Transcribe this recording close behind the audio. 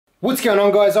What's going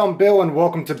on, guys? I'm Bill and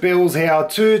welcome to Bill's How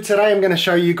To. Today I'm going to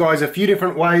show you guys a few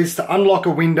different ways to unlock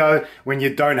a window when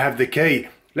you don't have the key.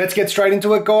 Let's get straight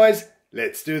into it, guys.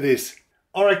 Let's do this.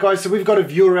 Alright guys, so we've got a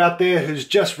viewer out there who's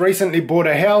just recently bought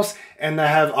a house and they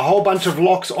have a whole bunch of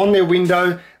locks on their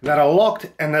window that are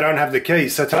locked and they don't have the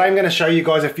keys. So today I'm going to show you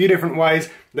guys a few different ways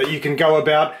that you can go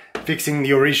about fixing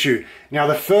your issue. Now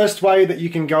the first way that you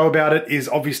can go about it is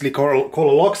obviously call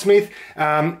a locksmith.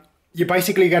 You're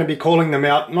basically going to be calling them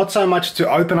out, not so much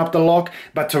to open up the lock,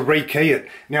 but to rekey it.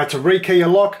 Now to rekey a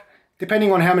lock,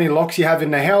 depending on how many locks you have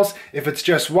in the house, if it's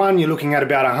just one, you're looking at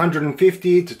about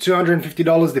 $150 to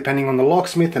 $250, depending on the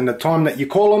locksmith and the time that you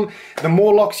call them. The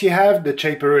more locks you have, the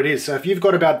cheaper it is. So if you've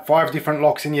got about 5 different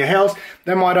locks in your house,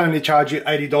 they might only charge you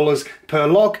 $80 per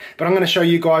lock. But I'm going to show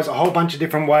you guys a whole bunch of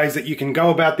different ways that you can go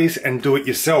about this and do it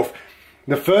yourself.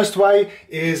 The first way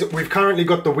is we've currently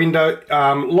got the window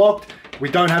locked. We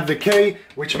don't have the key,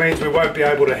 which means we won't be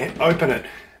able to open it.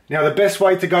 Now the best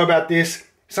way to go about this,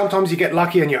 sometimes you get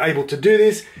lucky and you're able to do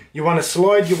this. You want to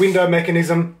slide your window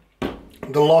mechanism,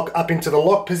 the lock up into the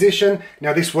lock position.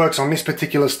 Now this works on this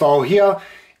particular style here.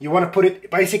 You want to put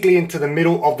it basically into the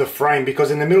middle of the frame,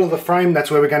 because in the middle of the frame, that's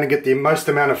where we're going to get the most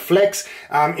amount of flex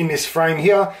in this frame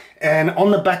here. And on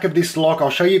the back of this lock,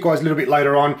 I'll show you guys a little bit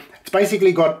later on, it's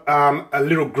basically got a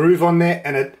little groove on there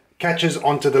and it catches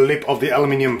onto the lip of the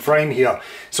aluminium frame here.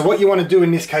 So what you want to do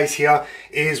in this case here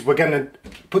is we're going to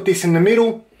put this in the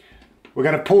middle. We're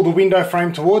going to pull the window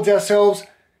frame towards ourselves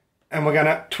and we're going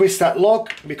to twist that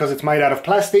lock because it's made out of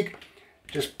plastic.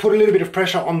 Just put a little bit of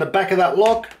pressure on the back of that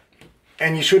lock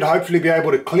and you should hopefully be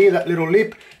able to clear that little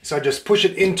lip. So just push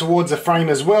it in towards the frame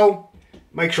as well.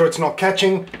 Make sure it's not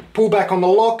catching. Pull back on the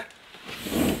lock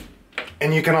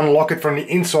and you can unlock it from the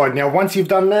inside. Now once you've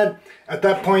done that, at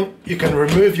that point you can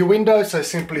remove your window. So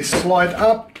simply slide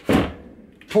up,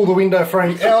 pull the window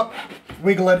frame out,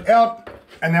 wiggle it out,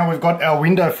 and now we've got our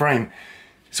window frame.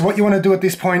 So what you want to do at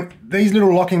this point, these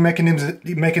little locking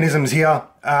mechanisms here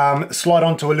slide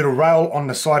onto a little rail on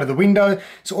the side of the window.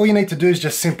 So all you need to do is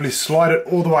just simply slide it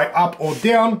all the way up or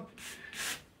down,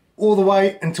 all the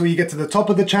way until you get to the top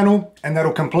of the channel, and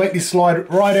that'll completely slide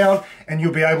right out and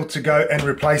you'll be able to go and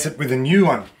replace it with a new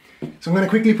one. So I'm going to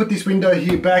quickly put this window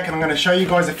here back and I'm going to show you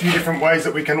guys a few different ways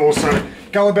that we can also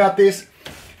go about this.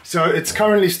 So it's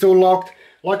currently still locked.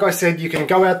 Like I said, you can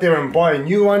go out there and buy a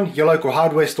new one. Your local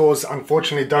hardware stores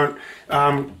unfortunately don't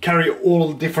carry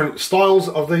all different styles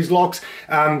of these locks.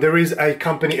 There is a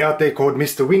company out there called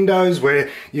Mr. Windows where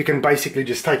you can basically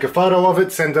just take a photo of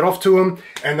it, send it off to them,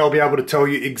 and they'll be able to tell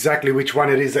you exactly which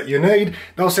one it is that you need.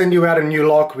 They'll send you out a new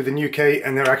lock with a new key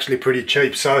and they're actually pretty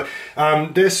cheap. So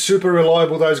they're super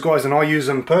reliable, those guys, and I use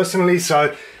them personally.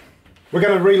 So we're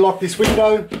going to relock this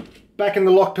window back in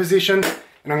the lock position.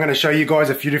 And I'm going to show you guys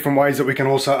a few different ways that we can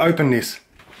also open this.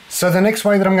 So the next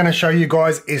way that I'm going to show you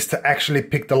guys is to actually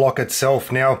pick the lock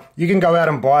itself. Now, you can go out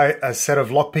and buy a set of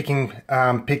lock picking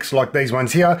picks like these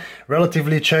ones here,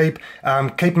 relatively cheap.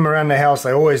 Keep them around the house,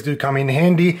 they always do come in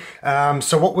handy.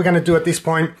 So what we're going to do at this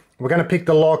point, we're going to pick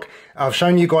the lock. I've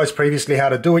shown you guys previously how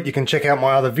to do it. You can check out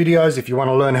my other videos if you want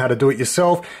to learn how to do it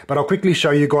yourself. But I'll quickly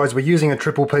show you guys. We're using a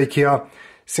triple peak here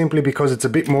simply because it's a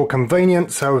bit more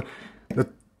convenient. So the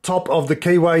top of the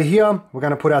keyway here, we're going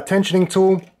to put our tensioning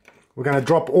tool. We're going to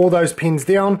drop all those pins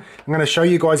down. I'm going to show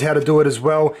you guys how to do it as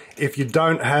well. If you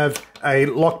don't have a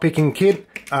lock picking kit,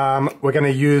 we're going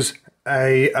to use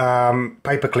a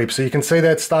paper clip. So you can see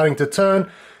that it's starting to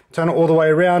turn it all the way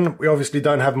around. We obviously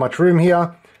don't have much room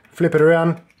here. Flip it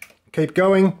around, keep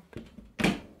going,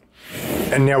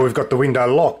 and now we've got the window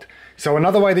locked. So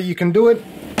another way that you can do it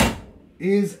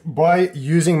is by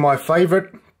using my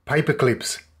favorite paper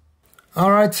clips.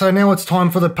 Alright, so now it's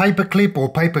time for the paper clip, or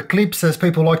paper clips as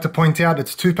people like to point out.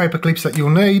 It's 2 paper clips that you'll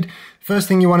need. First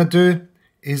thing you want to do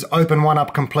is open one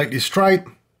up completely straight,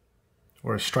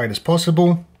 or as straight as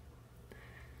possible,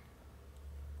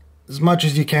 as much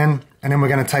as you can, and then we're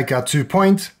going to take our 2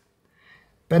 points,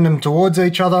 bend them towards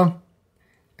each other,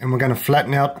 and we're going to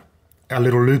flatten out our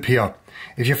little loop here.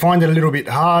 If you find it a little bit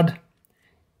hard,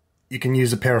 you can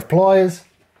use a pair of pliers.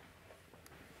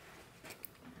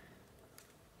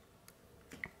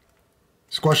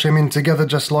 Squash them in together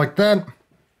just like that.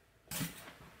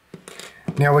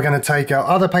 Now we're going to take our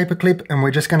other paper clip and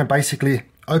we're just going to basically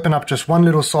open up just one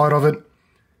little side of it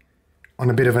on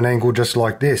a bit of an angle just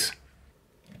like this.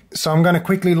 So I'm going to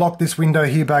quickly lock this window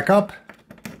here back up.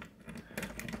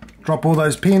 Drop all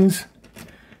those pins.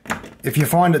 If you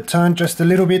find it turned just a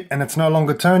little bit and it's no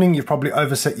longer turning, you've probably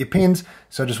overset your pins.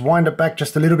 So just wind it back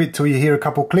just a little bit till you hear a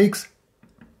couple clicks.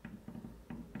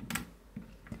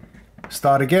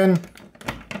 Start again.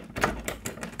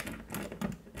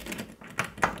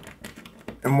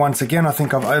 And once again, I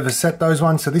think I've overset those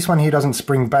ones. So this one here doesn't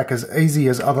spring back as easy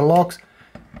as other locks.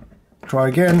 Try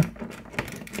again.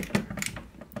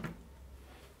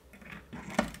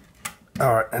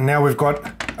 All right, and now we've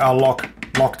got our lock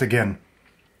locked again.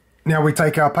 Now we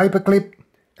take our paper clip,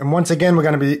 and once again, we're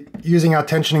going to be using our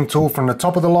tensioning tool from the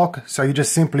top of the lock. So you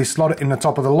just simply slot it in the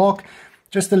top of the lock,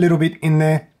 just a little bit in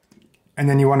there, and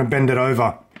then you want to bend it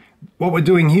over. What we're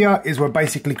doing here is we're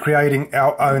basically creating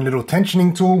our own little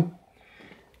tensioning tool,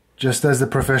 just as the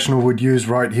professional would use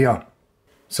right here.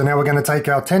 So now we're going to take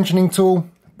our tensioning tool,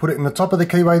 put it in the top of the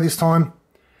keyway this time.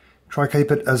 Try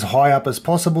keep it as high up as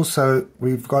possible so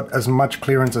we've got as much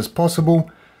clearance as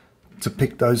possible to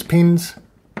pick those pins.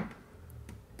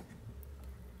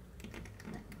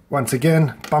 Once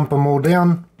again, bump them all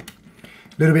down. A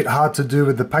little bit hard to do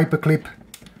with the paper clip,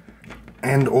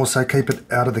 and also keep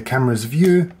it out of the camera's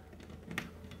view.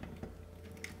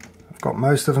 I've got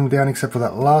most of them down except for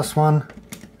that last one.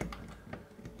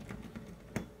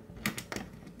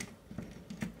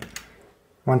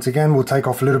 Once again, we'll take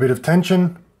off a little bit of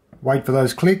tension, wait for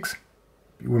those clicks.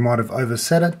 We might have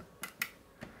overset it.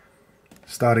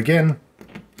 Start again.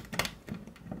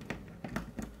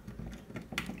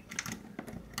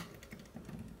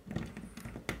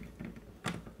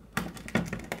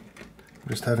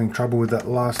 Just having trouble with that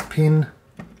last pin.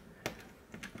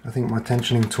 I think my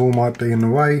tensioning tool might be in the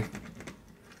way.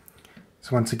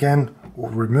 So once again,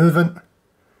 we'll remove it.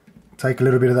 Take a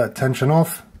little bit of that tension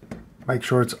off. Make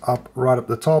sure it's up right up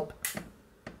the top.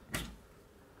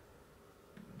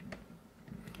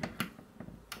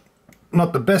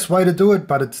 Not the best way to do it,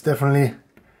 but it's definitely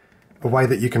a way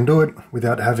that you can do it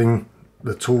without having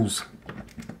the tools.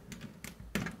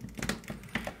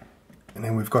 And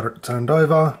then we've got it turned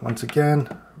over. Once again,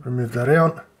 remove that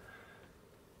out.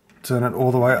 Turn it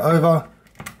all the way over.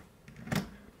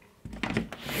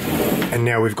 And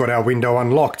now we've got our window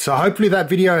unlocked. So hopefully that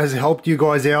video has helped you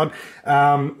guys out.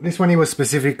 This one here was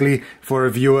specifically for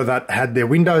a viewer that had their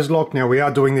windows locked. Now we are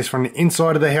doing this from the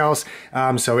inside of the house,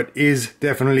 so it is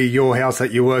definitely your house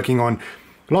that you're working on.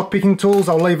 Lockpicking tools,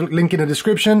 I'll leave a link in the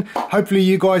description. Hopefully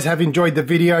you guys have enjoyed the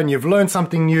video and you've learned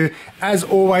something new. As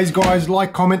always guys,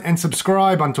 like, comment and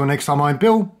subscribe. Until next time, I'm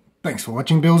Bill. Thanks for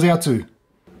watching Bill's How To.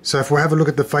 So if we have a look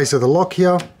at the face of the lock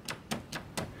here,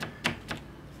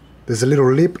 there's a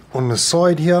little lip on the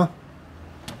side here,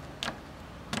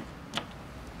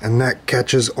 and that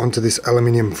catches onto this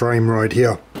aluminium frame right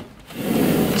here.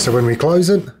 So when we close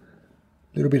it, a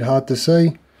little bit hard to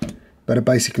see, but it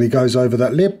basically goes over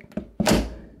that lip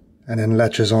and then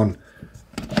latches on.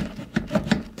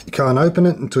 You can't open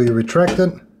it until you retract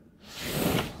it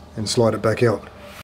and slide it back out.